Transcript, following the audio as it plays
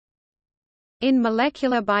In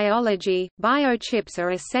molecular biology, biochips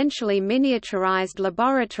are essentially miniaturized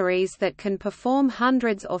laboratories that can perform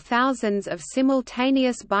hundreds or thousands of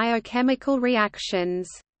simultaneous biochemical reactions.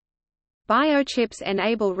 Biochips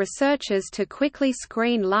enable researchers to quickly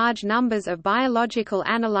screen large numbers of biological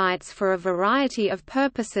analytes for a variety of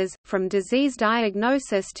purposes, from disease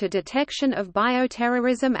diagnosis to detection of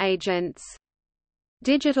bioterrorism agents.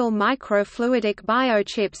 Digital microfluidic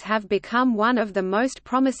biochips have become one of the most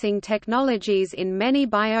promising technologies in many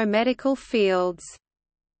biomedical fields.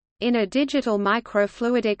 In a digital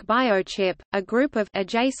microfluidic biochip, a group of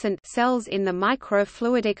adjacent cells in the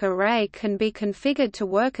microfluidic array can be configured to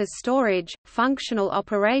work as storage, functional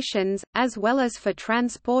operations, as well as for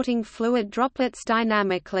transporting fluid droplets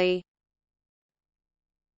dynamically.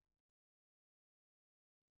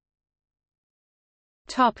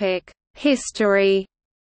 History.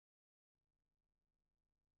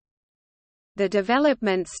 The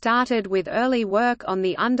development started with early work on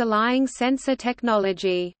the underlying sensor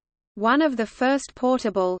technology. One of the first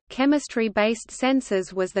portable, chemistry-based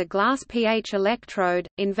sensors was the glass pH electrode,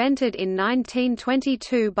 invented in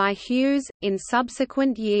 1922 by Hughes. In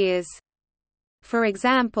subsequent years, for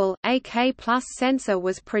example, a K+ sensor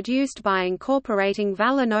was produced by incorporating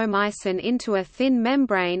valinomycin into a thin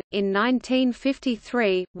membrane. In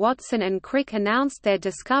 1953, Watson and Crick announced their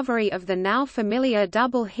discovery of the now familiar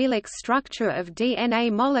double helix structure of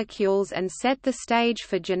DNA molecules and set the stage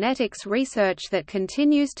for genetics research that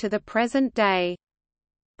continues to the present day.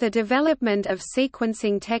 The development of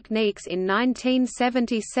sequencing techniques in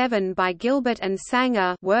 1977 by Gilbert and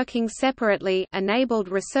Sanger, working separately, enabled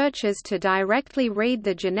researchers to directly read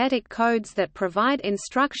the genetic codes that provide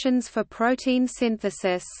instructions for protein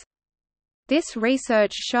synthesis. This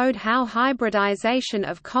research showed how hybridization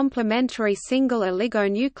of complementary single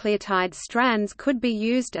oligonucleotide strands could be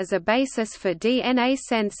used as a basis for DNA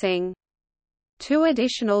sensing. Two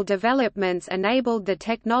additional developments enabled the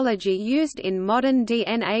technology used in modern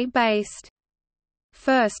DNA-based.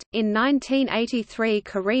 First, in 1983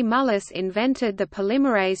 Kary Mullis invented the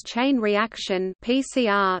polymerase chain reaction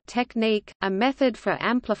 (PCR) technique, a method for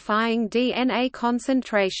amplifying DNA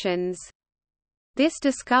concentrations. This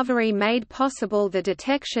discovery made possible the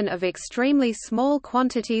detection of extremely small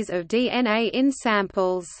quantities of DNA in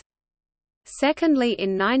samples. Secondly,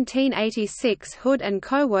 in 1986 Hood and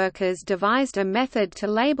co-workers devised a method to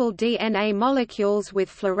label DNA molecules with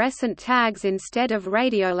fluorescent tags instead of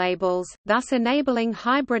radiolabels, thus enabling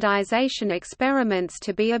hybridization experiments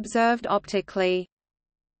to be observed optically.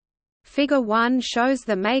 Figure 1 shows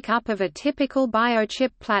the makeup of a typical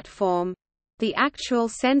biochip platform. The actual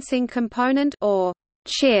sensing component, or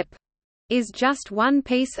chip, is just one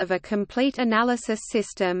piece of a complete analysis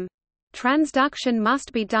system. Transduction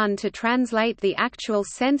must be done to translate the actual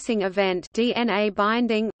sensing event, DNA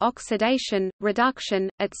binding, oxidation, reduction,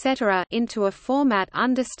 etc., into a format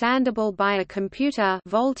understandable by a computer,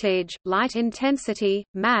 voltage, light intensity,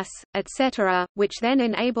 mass, etc., which then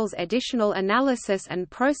enables additional analysis and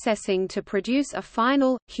processing to produce a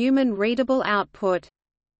final, human-readable output.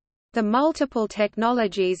 The multiple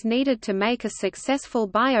technologies needed to make a successful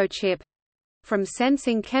biochip, from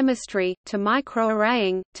sensing chemistry, to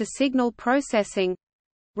microarraying, to signal processing,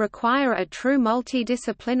 require a true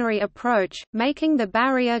multidisciplinary approach, making the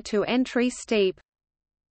barrier to entry steep.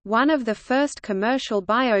 One of the first commercial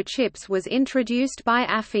biochips was introduced by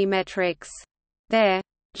Affymetrix. Their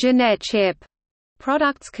GeneChip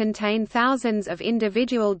products contain thousands of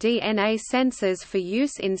individual DNA sensors for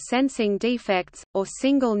use in sensing defects, or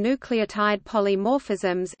single nucleotide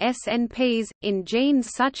polymorphisms (SNPs), in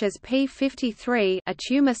genes such as P53, a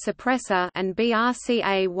tumor suppressor, and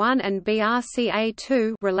BRCA1 and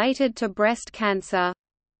BRCA2 related to breast cancer.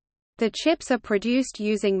 The chips are produced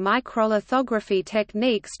using microlithography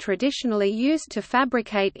techniques traditionally used to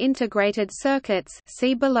fabricate integrated circuits.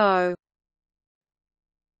 See below.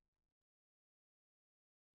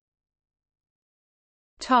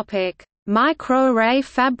 Microarray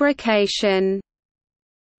fabrication.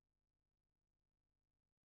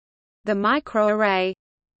 The microarray,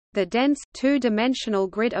 the dense, two-dimensional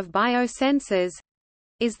grid of biosensors,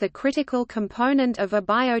 is the critical component of a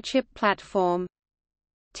biochip platform.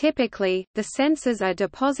 Typically, the sensors are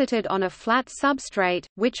deposited on a flat substrate,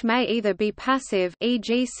 which may either be passive,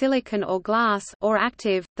 e.g. silicon or glass, or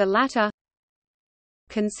active, the latter,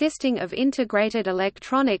 consisting of integrated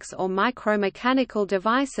electronics or micromechanical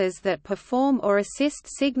devices that perform or assist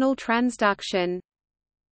signal transduction.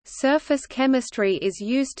 Surface chemistry is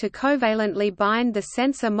used to covalently bind the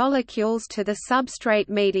sensor molecules to the substrate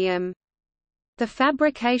medium. The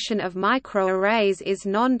fabrication of microarrays is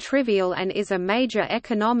non-trivial and is a major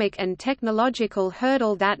economic and technological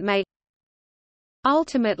hurdle that may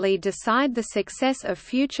ultimately decide the success of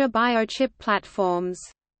future biochip platforms.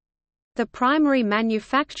 The primary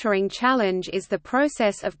manufacturing challenge is the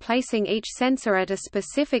process of placing each sensor at a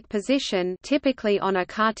specific position, typically on a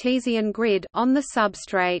Cartesian grid, on the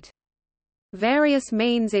substrate. Various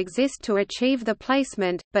means exist to achieve the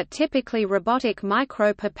placement, but typically robotic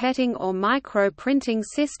micropipetting or micro-printing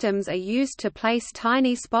systems are used to place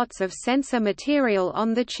tiny spots of sensor material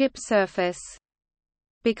on the chip surface.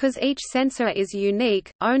 Because each sensor is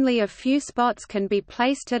unique, only a few spots can be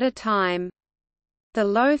placed at a time. The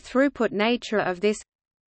low throughput nature of this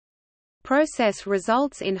process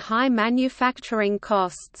results in high manufacturing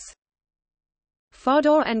costs.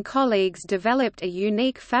 Fodor and colleagues developed a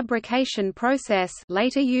unique fabrication process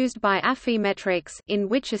later used by Affymetrix, in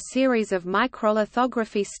which a series of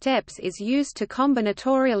microlithography steps is used to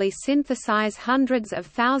combinatorially synthesize hundreds of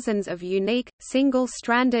thousands of unique,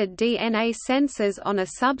 single-stranded DNA sensors on a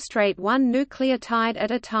substrate one nucleotide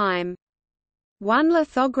at a time. One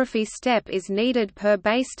lithography step is needed per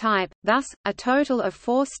base type, thus, a total of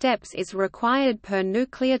 4 steps is required per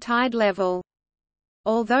nucleotide level.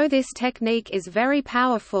 Although this technique is very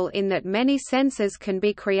powerful in that many sensors can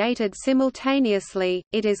be created simultaneously,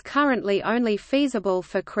 it is currently only feasible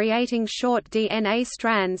for creating short DNA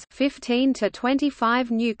strands 15 to 25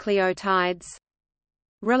 nucleotides.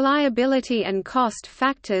 Reliability and cost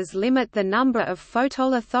factors limit the number of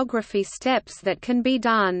photolithography steps that can be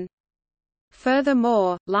done.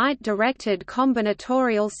 Furthermore, light-directed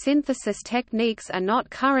combinatorial synthesis techniques are not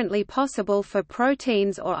currently possible for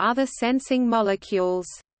proteins or other sensing molecules.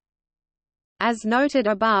 As noted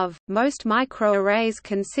above, most microarrays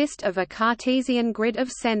consist of a Cartesian grid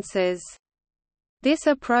of sensors. This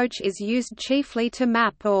approach is used chiefly to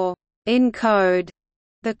map or encode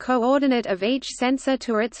the coordinate of each sensor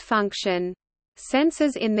to its function.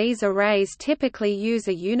 Sensors in these arrays typically use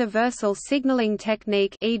a universal signaling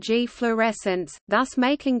technique, e.g. fluorescence, thus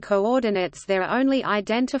making coordinates their only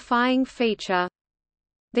identifying feature.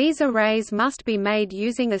 These arrays must be made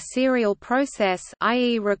using a serial process,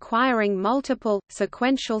 i.e. requiring multiple,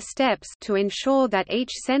 sequential steps to ensure that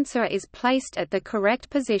each sensor is placed at the correct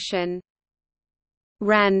position.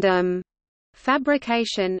 Random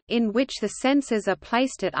fabrication, in which the sensors are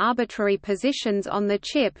placed at arbitrary positions on the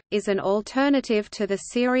chip, is an alternative to the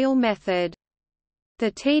serial method.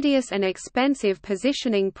 The tedious and expensive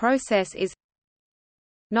positioning process is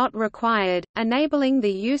not required, enabling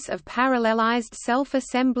the use of parallelized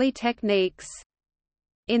self-assembly techniques.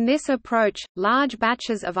 In this approach, large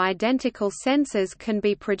batches of identical sensors can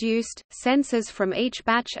be produced. Sensors from each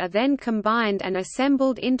batch are then combined and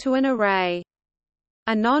assembled into an array.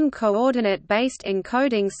 A non-coordinate-based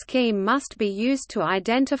encoding scheme must be used to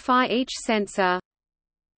identify each sensor.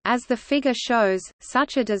 As the figure shows,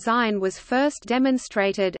 such a design was first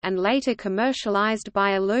demonstrated and later commercialized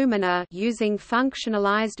by Illumina using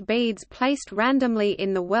functionalized beads placed randomly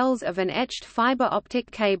in the wells of an etched fiber optic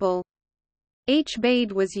cable. Each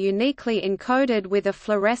bead was uniquely encoded with a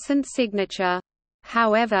fluorescent signature.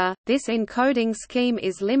 However, this encoding scheme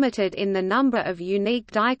is limited in the number of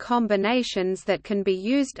unique dye combinations that can be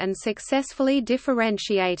used and successfully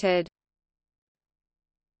differentiated.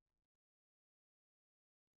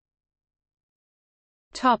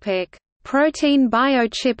 Topic: Protein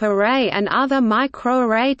biochip array and other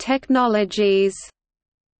microarray technologies.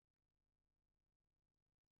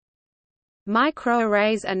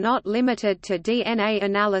 Microarrays are not limited to DNA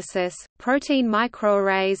analysis. Protein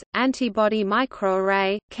microarrays, antibody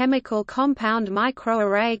microarray, chemical compound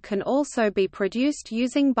microarray can also be produced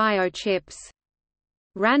using biochips.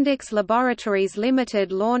 Randix Laboratories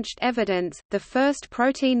Limited launched Evidence, the first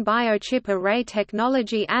protein biochip array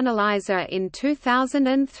technology analyzer, in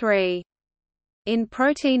 2003. In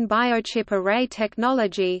protein biochip array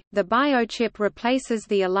technology, the biochip replaces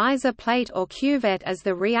the ELISA plate or cuvette as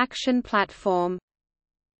the reaction platform.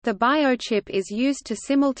 The biochip is used to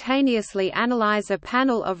simultaneously analyze a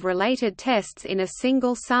panel of related tests in a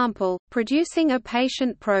single sample, producing a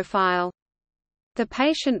patient profile. The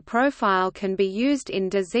patient profile can be used in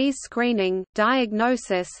disease screening,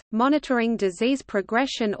 diagnosis, monitoring disease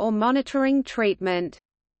progression or monitoring treatment.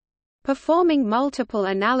 Performing multiple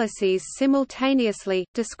analyses simultaneously,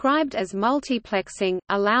 described as multiplexing,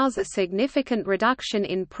 allows a significant reduction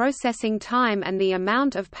in processing time and the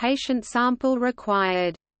amount of patient sample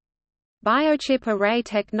required. Biochip array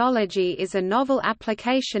technology is a novel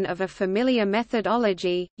application of a familiar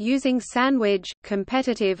methodology, using sandwich,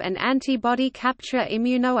 competitive and antibody capture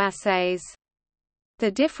immunoassays. The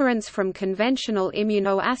difference from conventional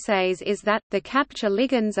immunoassays is that, the capture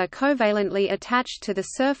ligands are covalently attached to the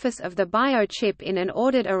surface of the biochip in an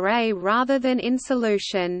ordered array rather than in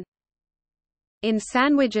solution. In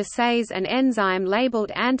sandwich assays an enzyme-labeled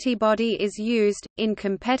antibody is used, in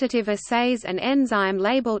competitive assays an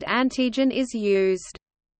enzyme-labeled antigen is used.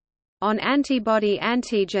 On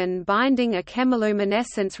antibody-antigen binding a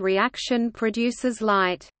chemiluminescence reaction produces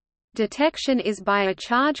light. Detection is by a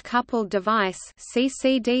charge-coupled device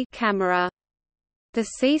 (CCD) camera. The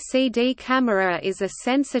CCD camera is a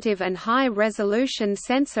sensitive and high-resolution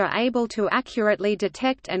sensor able to accurately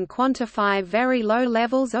detect and quantify very low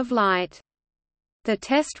levels of light. The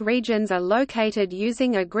test regions are located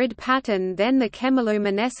using a grid pattern, then the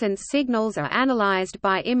chemiluminescence signals are analyzed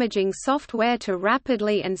by imaging software to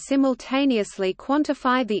rapidly and simultaneously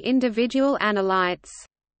quantify the individual analytes.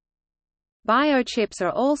 Biochips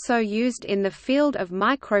are also used in the field of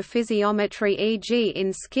microphysiometry, e.g.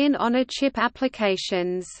 in skin-on-a-chip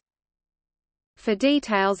applications. For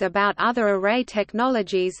details about other array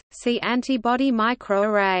technologies, see antibody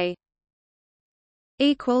microarray.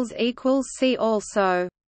 See also